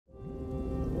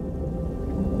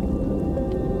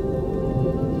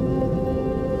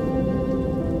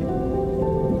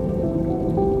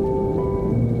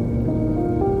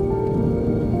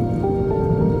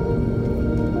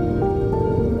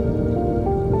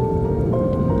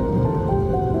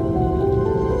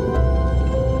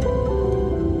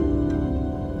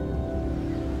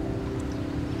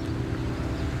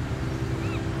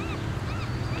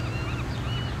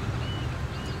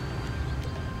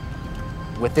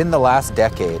Within the last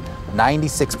decade,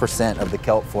 96% of the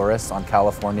kelp forests on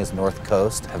California's north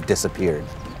coast have disappeared.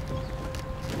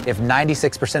 If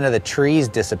 96% of the trees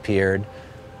disappeared,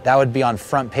 that would be on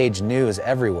front page news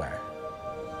everywhere.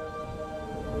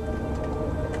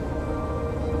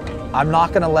 I'm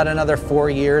not gonna let another 4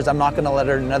 years, I'm not gonna let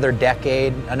another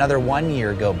decade, another 1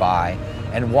 year go by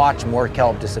and watch more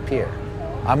kelp disappear.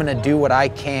 I'm gonna do what I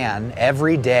can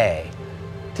every day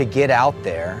to get out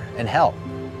there and help.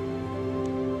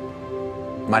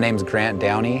 My name's Grant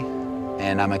Downey,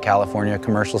 and I'm a California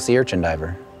commercial sea urchin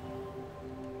diver.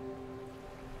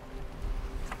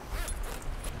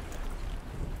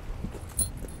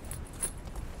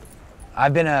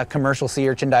 I've been a commercial sea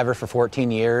urchin diver for 14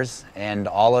 years, and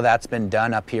all of that's been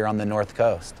done up here on the north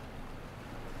coast.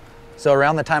 So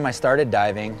around the time I started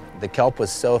diving, the kelp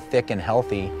was so thick and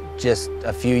healthy. Just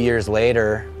a few years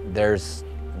later, there's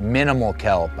minimal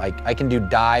kelp. I can do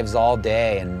dives all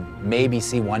day and maybe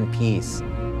see one piece.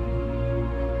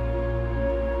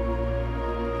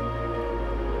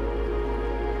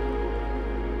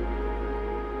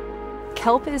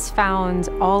 Kelp is found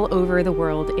all over the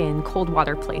world in cold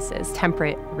water places,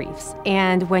 temperate reefs.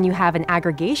 And when you have an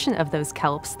aggregation of those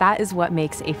kelps, that is what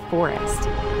makes a forest.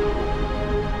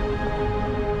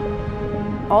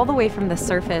 All the way from the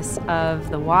surface of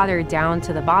the water down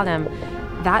to the bottom,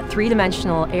 that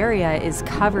three-dimensional area is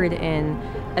covered in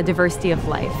a diversity of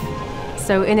life.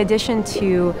 So in addition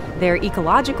to their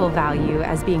ecological value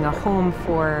as being a home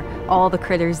for all the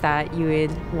critters that you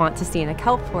would want to see in a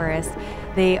kelp forest,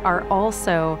 they are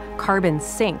also carbon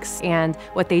sinks. And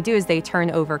what they do is they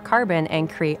turn over carbon and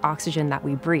create oxygen that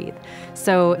we breathe.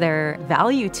 So their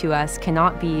value to us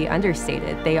cannot be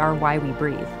understated. They are why we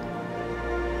breathe.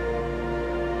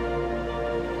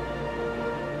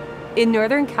 In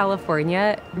Northern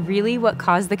California, really what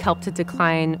caused the kelp to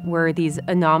decline were these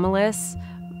anomalous,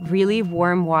 really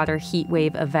warm water heat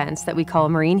wave events that we call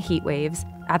marine heat waves.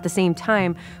 At the same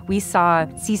time, we saw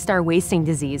sea star wasting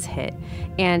disease hit.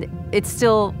 And it's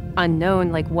still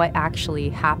unknown what actually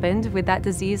happened with that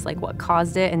disease, what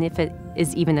caused it, and if it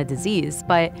is even a disease.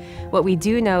 But what we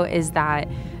do know is that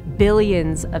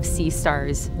billions of sea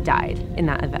stars died in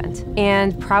that event.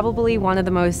 And probably one of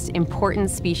the most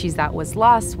important species that was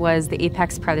lost was the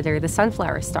apex predator, the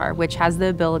sunflower star, which has the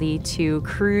ability to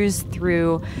cruise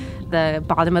through the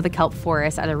bottom of the kelp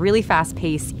forest at a really fast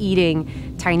pace,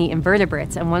 eating tiny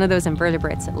invertebrates. And one of those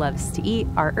invertebrates it loves to eat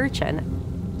are urchin.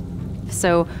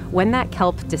 So when that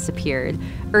kelp disappeared,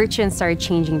 urchins started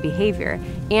changing behavior.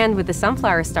 And with the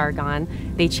sunflower star gone,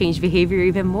 they changed behavior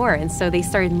even more. And so they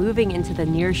started moving into the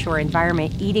nearshore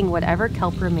environment, eating whatever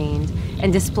kelp remained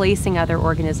and displacing other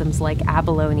organisms like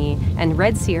abalone and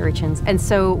red sea urchins. And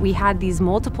so we had these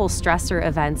multiple stressor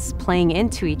events playing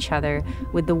into each other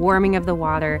with the warming of the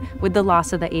water, with the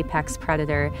loss of the apex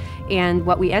predator. And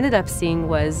what we ended up seeing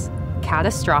was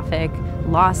catastrophic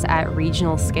loss at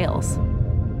regional scales.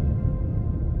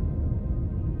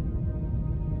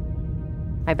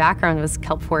 My background was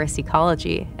kelp forest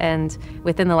ecology, and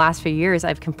within the last few years,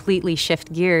 I've completely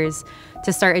shifted gears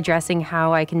to start addressing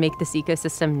how I can make this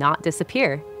ecosystem not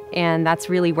disappear. And that's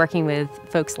really working with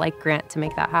folks like Grant to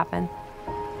make that happen.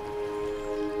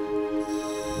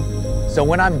 So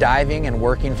when I'm diving and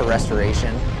working for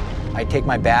restoration, I take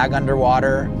my bag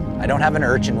underwater. I don't have an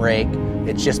urchin rake,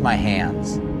 it's just my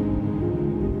hands.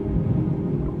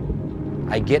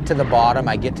 I get to the bottom,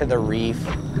 I get to the reef.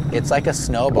 It's like a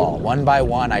snowball. One by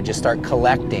one, I just start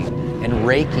collecting and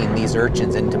raking these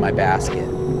urchins into my basket.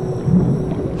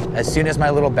 As soon as my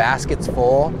little basket's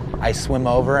full, I swim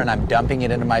over and I'm dumping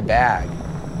it into my bag.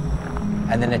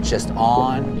 And then it's just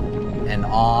on and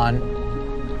on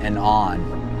and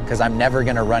on, because I'm never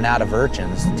gonna run out of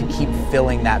urchins to keep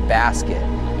filling that basket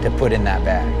to put in that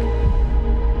bag.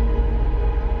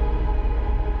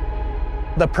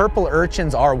 The purple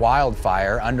urchins are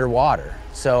wildfire underwater.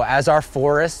 So as our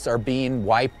forests are being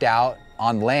wiped out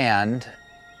on land,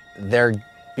 they're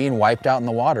being wiped out in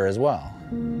the water as well.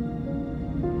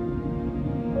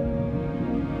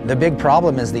 The big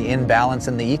problem is the imbalance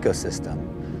in the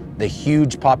ecosystem. The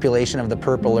huge population of the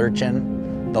purple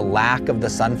urchin, the lack of the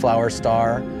sunflower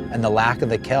star, and the lack of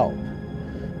the kelp.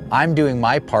 I'm doing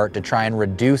my part to try and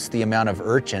reduce the amount of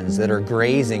urchins that are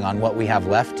grazing on what we have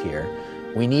left here.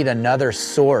 We need another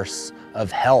source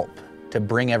of help to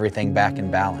bring everything back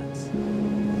in balance.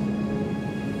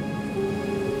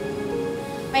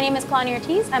 My name is Kalani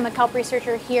Ortiz. I'm a kelp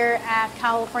researcher here at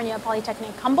California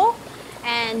Polytechnic Humboldt.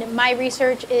 And my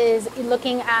research is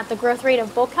looking at the growth rate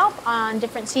of bull kelp on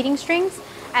different seeding strings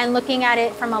and looking at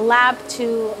it from a lab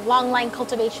to long line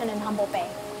cultivation in Humboldt Bay.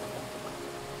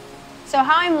 So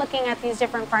how I'm looking at these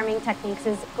different farming techniques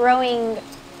is growing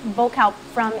bull kelp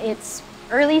from its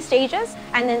early stages,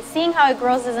 and then seeing how it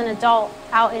grows as an adult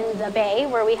out in the bay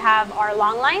where we have our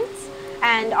long lines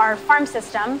and our farm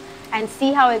system, and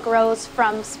see how it grows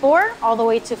from spore all the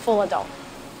way to full adult.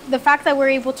 The fact that we're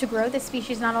able to grow this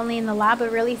species not only in the lab,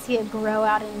 but really see it grow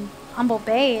out in Humboldt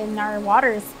Bay in our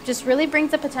waters just really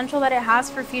brings the potential that it has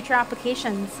for future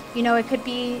applications. You know, it could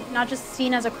be not just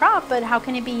seen as a crop, but how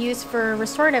can it be used for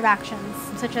restorative actions,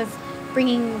 such as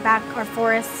bringing back our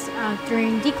forests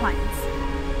during declines.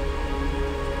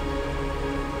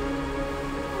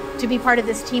 To be part of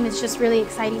this team, it's just really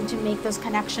exciting to make those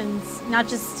connections, not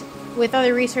just with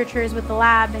other researchers with the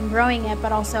lab and growing it,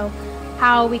 but also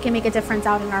how we can make a difference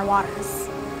out in our waters.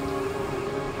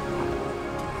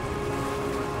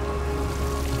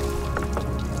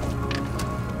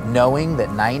 Knowing that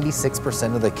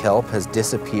 96% of the kelp has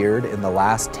disappeared in the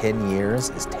last 10 years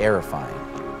is terrifying.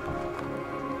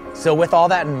 So with all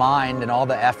that in mind and all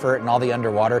the effort and all the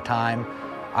underwater time,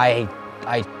 I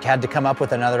had to come up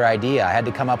with another idea. I had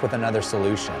to come up with another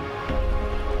solution.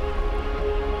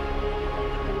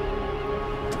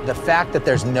 The fact that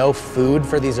there's no food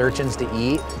for these urchins to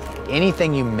eat,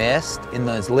 anything you missed in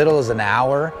as little as an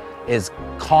hour is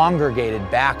congregated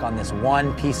back on this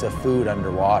one piece of food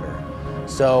underwater.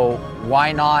 So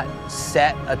why not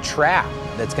set a trap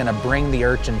that's gonna bring the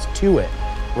urchins to it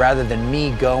rather than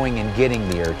me going and getting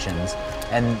the urchins?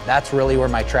 And that's really where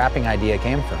my trapping idea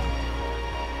came from.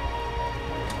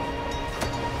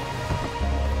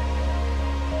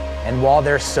 And while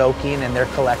they're soaking and they're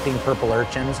collecting purple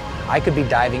urchins, I could be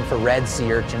diving for red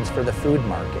sea urchins for the food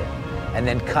market, and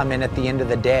then come in at the end of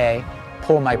the day,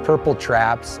 pull my purple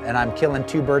traps, and I'm killing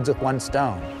two birds with one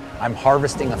stone. I'm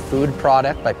harvesting a food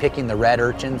product by picking the red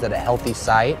urchins at a healthy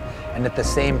site, and at the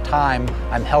same time,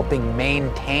 I'm helping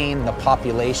maintain the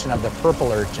population of the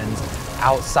purple urchins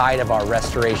outside of our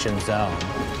restoration zone.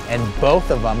 And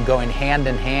both of them, going hand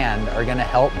in hand, are gonna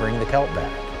help bring the kelp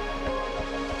back.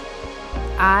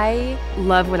 I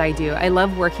love what I do. I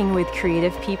love working with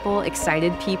creative people,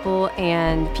 excited people,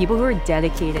 and people who are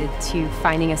dedicated to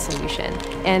finding a solution.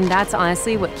 And that's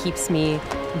honestly what keeps me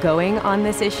going on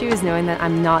this issue, is knowing that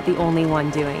I'm not the only one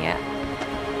doing it.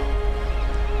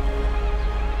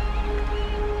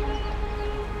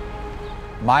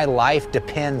 My life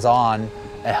depends on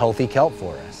a healthy kelp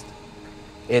forest.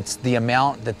 It's the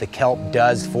amount that the kelp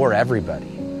does for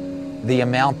everybody. The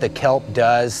amount that kelp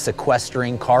does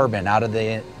sequestering carbon out of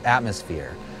the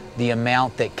atmosphere. The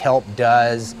amount that kelp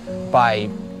does by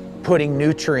putting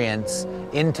nutrients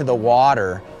into the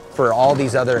water for all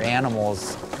these other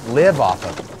animals live off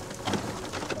of.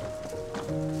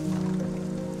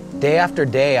 Day after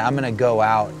day, I'm gonna go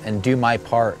out and do my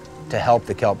part to help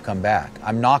the kelp come back.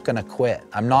 I'm not gonna quit.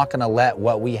 I'm not gonna let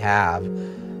what we have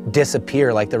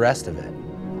disappear like the rest of it.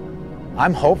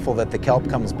 I'm hopeful that the kelp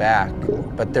comes back,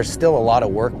 but there's still a lot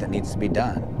of work that needs to be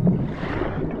done.